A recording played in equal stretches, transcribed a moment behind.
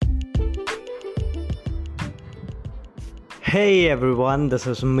Hey everyone, this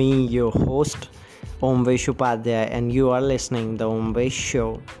is me, your host Omvesh Upadhyay, and you are listening the Omvesh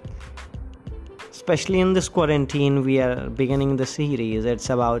Show. Especially in this quarantine, we are beginning the series. It's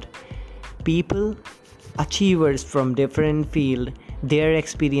about people, achievers from different field, their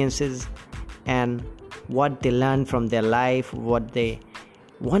experiences, and what they learned from their life, what they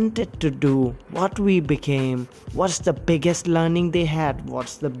wanted to do, what we became, what's the biggest learning they had,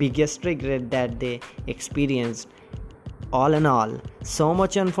 what's the biggest regret that they experienced. All in all, so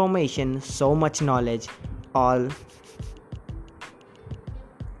much information, so much knowledge, all